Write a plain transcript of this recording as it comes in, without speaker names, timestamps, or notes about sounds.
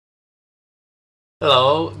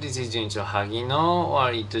Hello, this is Junicho Hagino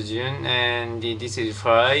or Itojun, and this is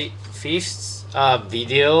my fifth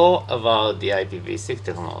video about the IPv6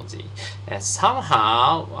 technology. And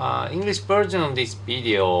somehow, English version of this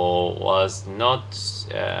video was not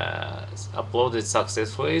uploaded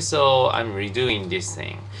successfully, so I'm redoing this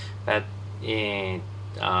thing. But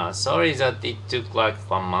sorry that it took like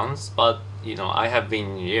 1 month, but I have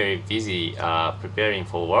been very busy preparing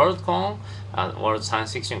for WorldCon, World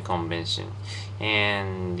Science Fiction Convention,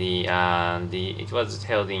 and it was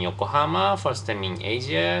held in Yokohama, first time in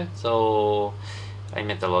Asia. So I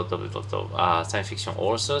met a lot of science fiction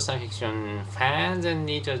authors, science fiction fans, and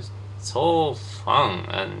it was so fun.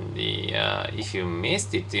 And if you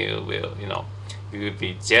missed it, you will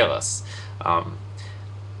be jealous. Um,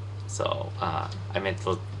 I met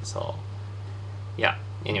so yeah.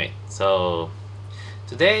 Anyway, so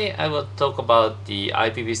today I will talk about the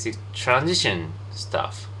IPv6 transition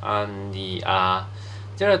stuff, and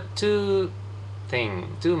there are two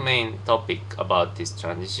main topic about this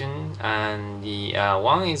transition, and the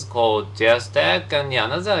one is called stack, and the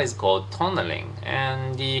another is called tunneling.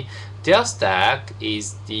 And the stack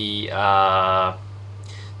is the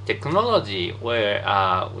technology where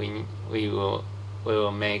we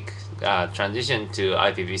will make transition to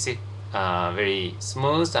IPv6 very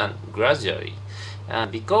smooth and gradually.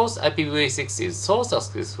 Because IPv6 is so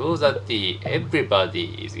successful that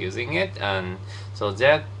everybody is using it, and so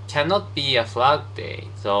there cannot be a flag day.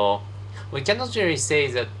 So we cannot really say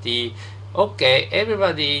that okay,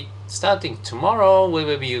 everybody starting tomorrow we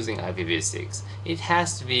will be using IPv6. It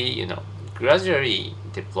has to be gradually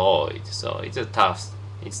deployed. So it's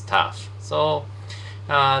tough. So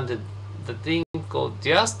the thing called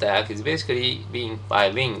stack is basically being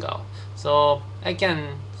bilingual. So I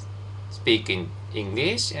can speak in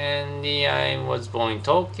English, and I was born in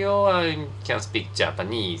Tokyo. I can speak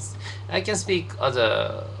Japanese. I can speak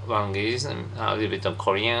other languages, a little bit of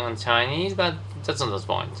Korean and Chinese, but that's not the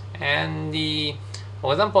point. And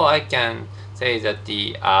for example, I can say that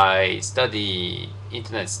I study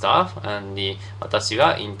internet stuff, and 私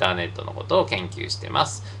はインターネットのことを研究してま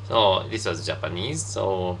す。So this was Japanese,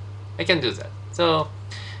 so I can do that. So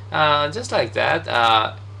just like that,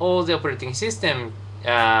 all the operating system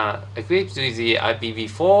equipped with the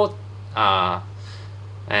IPv4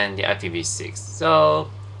 and the IPv6. So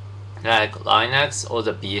like Linux, all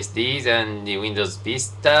the BSDs and the Windows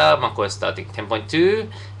Vista, macOS Static 10.2,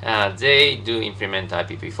 they do implement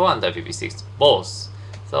IPv4 and IPv6 both.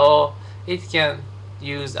 So it can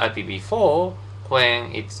use IPv4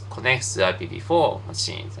 when it connects to IPv4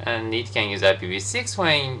 machines, and it can use IPv6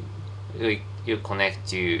 when you connect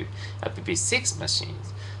to IPv6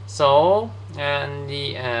 machines. So then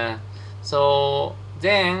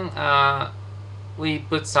we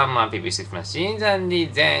put some IPv6 machines, and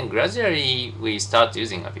then gradually we start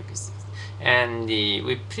using IPv6, and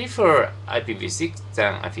we prefer IPv6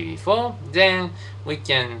 than IPv4. Then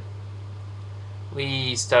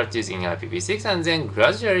we start using IPv6, and then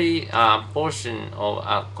gradually portion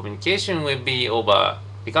of communication will be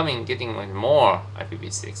getting more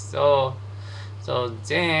IPv6. So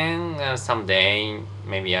then someday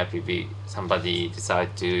maybe somebody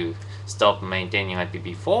decide to stop maintaining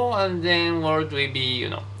IPv4, and then world will be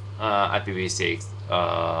IPv6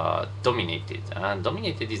 dominated.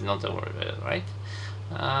 Dominated is not a word, right?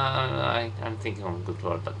 I'm thinking of a good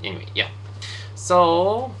word, but anyway, yeah.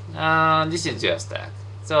 So this is just that.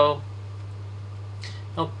 So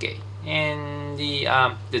okay, and the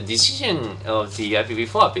decision of the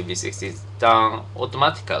IPv4 IPv6 is done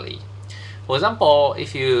automatically. For example,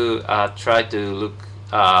 if you try to look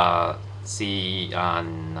see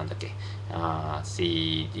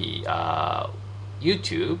see the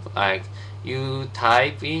YouTube, like you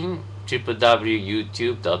type in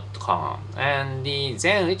www.youtube.com, and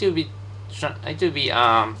then it will be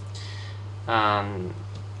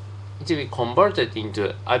converted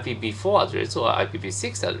into IPv4 address or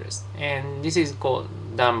IPv6 address, and this is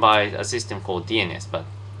done by a system called DNS. But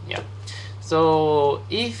yeah, so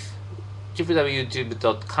if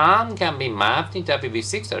www.youtube.com can be mapped into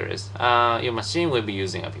IPv6 address, your machine will be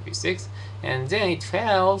using IPv6, and then it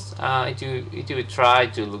fails, it will try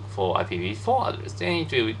to look for IPv4 address, then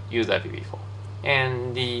it will use IPv4,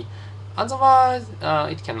 and otherwise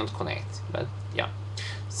it cannot connect. But yeah,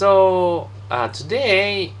 so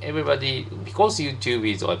today everybody, because YouTube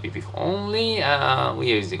is IPv4 only, we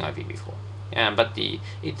are using IPv4, but it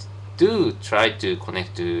do try to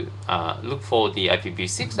connect to look for the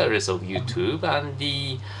IPv6 address of YouTube, and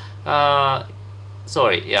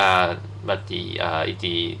but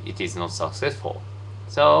it is not successful.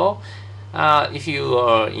 So if you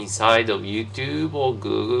are inside of YouTube or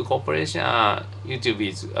Google Corporation, YouTube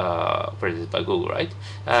is operated by Google, right?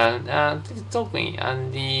 And talk me,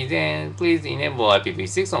 and then please enable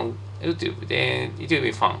IPv6 on YouTube. Then it will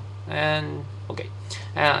be fun. And okay,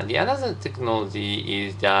 the another technology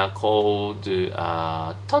is called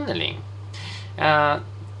tunneling. Uh,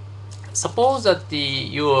 Suppose that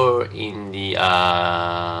you're in the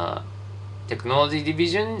technology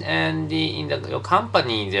division, and in your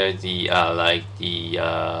company there's the like the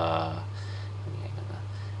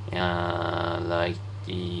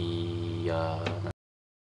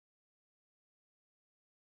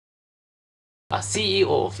CEO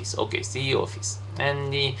office. Okay, CEO office.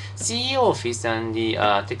 And the CEO office and the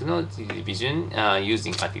technology division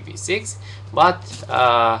using IPv6, but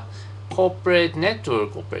corporate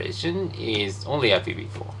network operation is only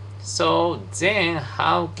IPv4. So then,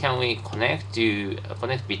 how can we connect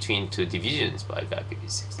between two divisions by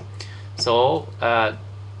IPv6? So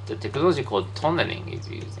the technology called tunneling is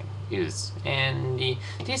used, and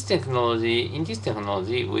this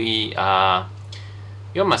technology we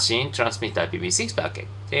your machine transmits IPv6 packet.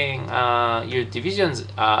 Then your division's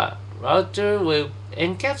router will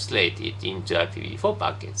encapsulate it into IPv4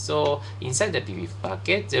 packet. So inside the IPv4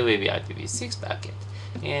 packet, there will be IPv6 packet.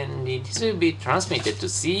 And this will be transmitted to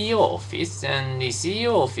CEO office, and the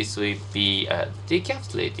CEO office will be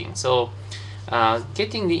decapsulating. So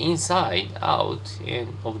getting the inside out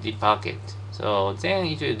of the packet. So then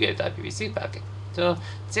it will get IPv6 packet. So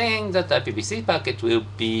then that IPv6 packet will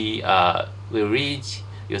reach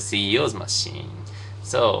your CEO's machine.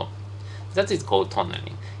 So that is called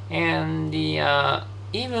tunneling. And the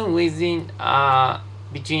even within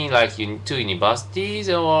between like two universities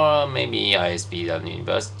or maybe ISP and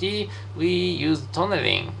university, we use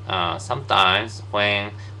tunneling sometimes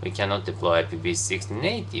when we cannot deploy IPv6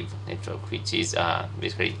 native network, which is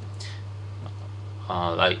basically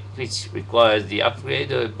which requires the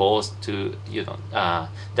upgrade of both to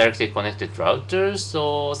directly connected routers.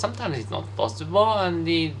 So sometimes it's not possible, and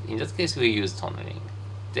in that case we use tunneling.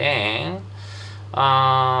 Then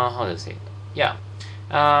how do I say? Yeah,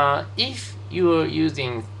 if you are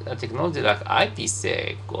using a technology like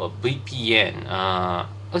IPsec or VPN,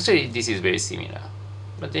 actually this is very similar.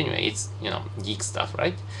 But anyway, it's geek stuff,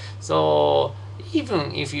 right? So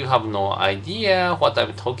even if you have no idea what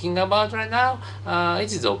I'm talking about right now,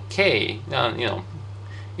 it is okay.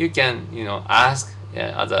 You can ask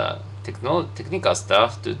other technical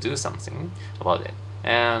stuff to do something about it.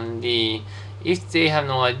 And if they have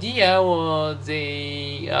no idea, or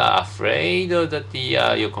they are afraid that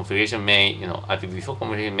your configuration may IPv4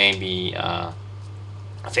 configuration may be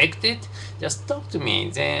affected, just talk to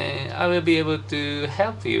me. Then I will be able to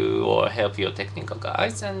help you or help your technical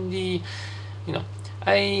guys. And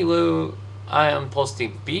I am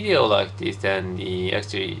posting video like this, and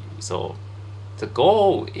actually, so the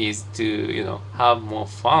goal is to have more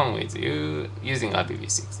fun with you using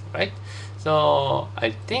IPv6, right? So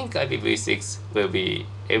I think IPv6 will be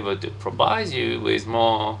able to provide you with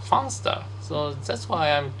more fun stuff. So that's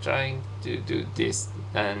why I'm trying to do this,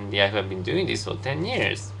 and I have been doing this for 10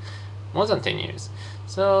 years, more than 10 years.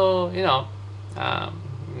 So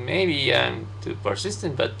maybe I'm too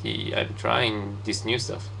persistent, but I'm trying this new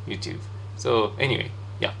stuff, YouTube. So anyway,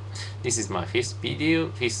 yeah, this is my fifth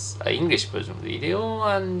English version video,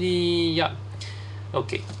 and yeah,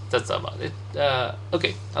 okay, that's about it.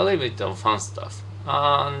 Okay, a little bit of fun stuff.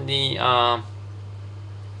 And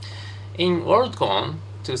in Worldcon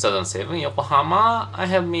 2007 Yokohama, I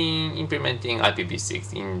have been implementing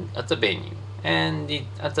IPv6 at the venue, and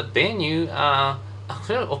at the venue,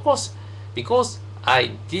 of course, because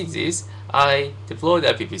I did this, I deployed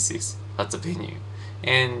IPv6 at the venue,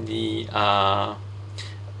 and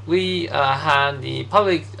we had the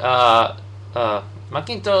public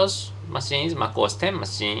Macintosh machines, macOS 10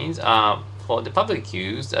 machines, for the public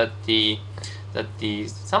use that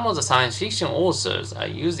some of the science fiction authors are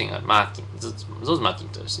using those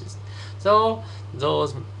Macintoshes. So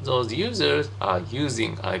those users are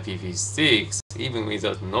using IPv6 even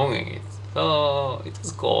without knowing it. So it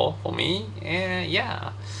was cool for me, and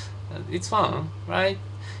yeah, it's fun, right?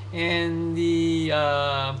 And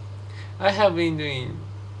I have been doing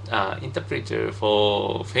interpreter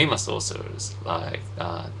for famous authors like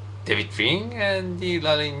David Ring and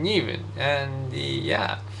Larry Niven, and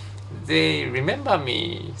yeah, they remember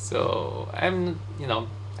me. So I'm,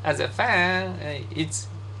 as a fan, it's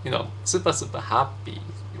super happy,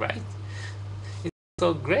 right? It's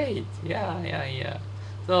so great. Yeah.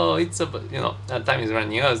 So it's about time is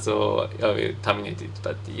running out, so I will terminate it.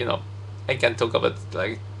 But I can talk about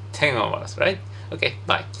like 10 hours, right? Okay,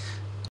 bye.